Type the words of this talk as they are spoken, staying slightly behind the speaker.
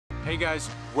Hey guys,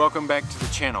 welcome back to the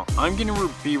channel. I'm going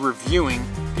to be reviewing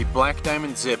the Black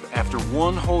Diamond Zip after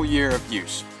 1 whole year of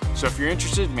use. So if you're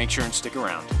interested, make sure and stick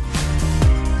around.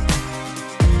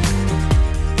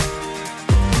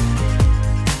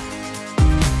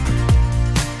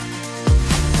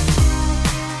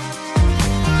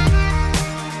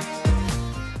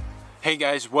 Hey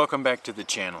guys, welcome back to the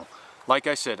channel. Like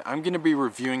I said, I'm going to be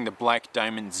reviewing the Black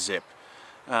Diamond Zip.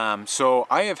 So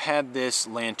I have had this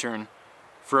lantern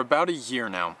for about a year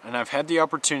now, and I've had the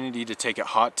opportunity to take it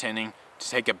hot tinning, to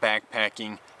take it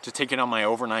backpacking, to take it on my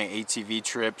overnight ATV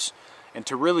trips, and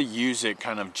to really use it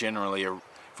kind of generally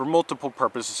for multiple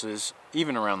purposes,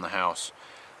 even around the house.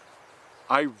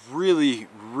 I really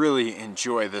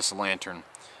enjoy this lantern.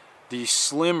 The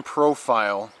slim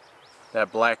profile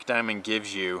that Black Diamond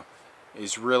gives you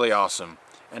is really awesome,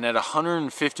 and at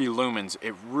 150 lumens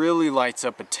it really lights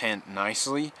up a tent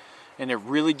nicely, and it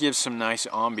really gives some nice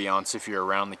ambiance if you're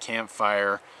around the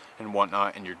campfire and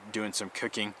whatnot and you're doing some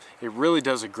cooking. It really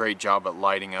does a great job at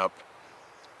lighting up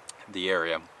the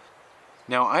area.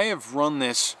 Now I have run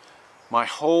this my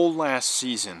whole last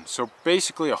season, so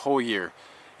basically a whole year.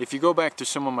 If you go back to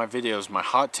some of my videos, my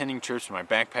hot tinning trips, my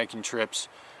backpacking trips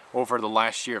over the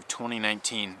last year of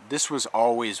 2019, this was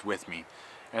always with me.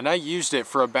 And I used it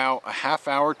for about a half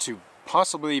hour to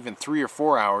possibly even 3 or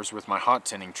 4 hours with my hot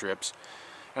tinning trips.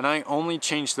 And I only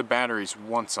changed the batteries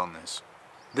once on this.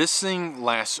 This thing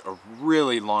lasts a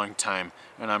really long time,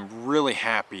 and I'm really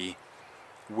happy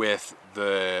with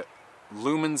the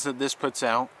lumens that this puts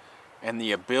out and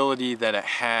the ability that it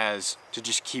has to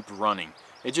just keep running.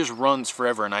 It just runs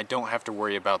forever, and I don't have to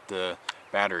worry about the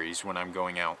batteries when I'm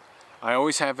going out. I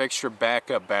always have extra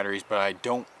backup batteries, but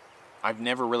I've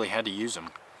never really had to use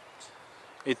them.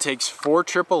 It takes 4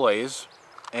 AAAs,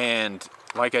 and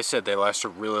like I said, they last a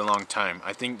really long time.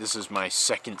 I think this is my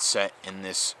second set in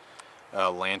this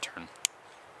lantern.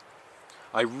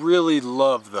 I really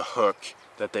love the hook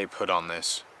that they put on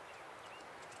this.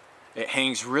 It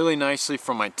hangs really nicely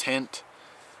from my tent.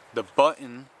 The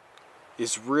button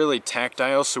is really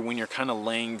tactile, so when you're kind of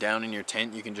laying down in your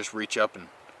tent, you can just reach up and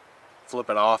flip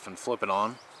it off and flip it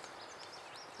on.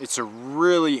 It's a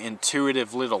really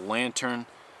intuitive little lantern.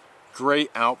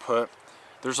 Great output.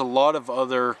 There's a lot of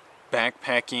other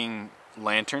backpacking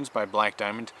lanterns by Black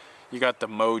Diamond. You got the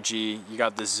Moji, you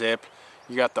got the Zip,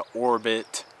 you got the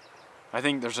Orbit. I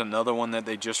think there's another one that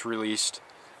they just released.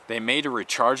 They made a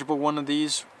rechargeable one of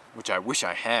these, which I wish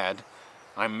I had.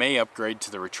 I may upgrade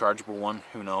to the rechargeable one,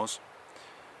 who knows.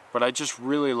 But I just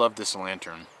really love this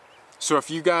lantern. So if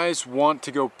you guys want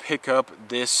to go pick up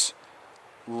this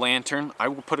lantern, I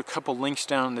will put a couple links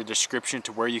down in the description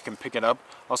to where you can pick it up.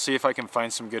 I'll see if I can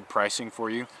find some good pricing for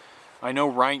you. I know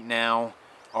right now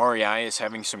REI is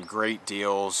having some great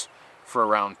deals for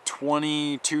around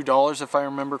 $22 if I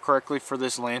remember correctly for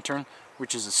this lantern,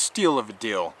 which is a steal of a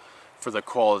deal for the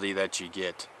quality that you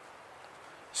get.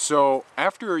 So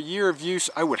after a year of use,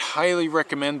 I would highly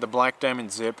recommend the Black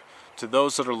Diamond Zip to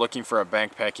those that are looking for a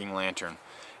backpacking lantern.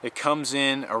 It comes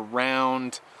in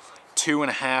around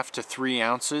 2.5 to 3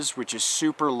 ounces, which is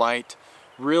super light,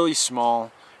 really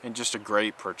small, and just a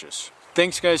great purchase.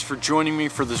 Thanks guys for joining me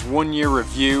for this 1-year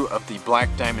review of the Black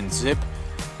Diamond Zip.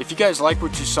 If you guys like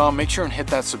what you saw, make sure and hit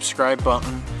that subscribe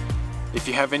button. If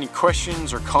you have any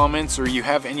questions or comments, or you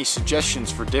have any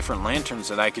suggestions for different lanterns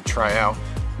that I could try out,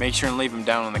 make sure and leave them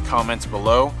down in the comments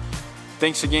below.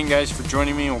 Thanks again guys for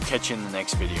joining me, and we'll catch you in the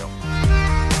next video.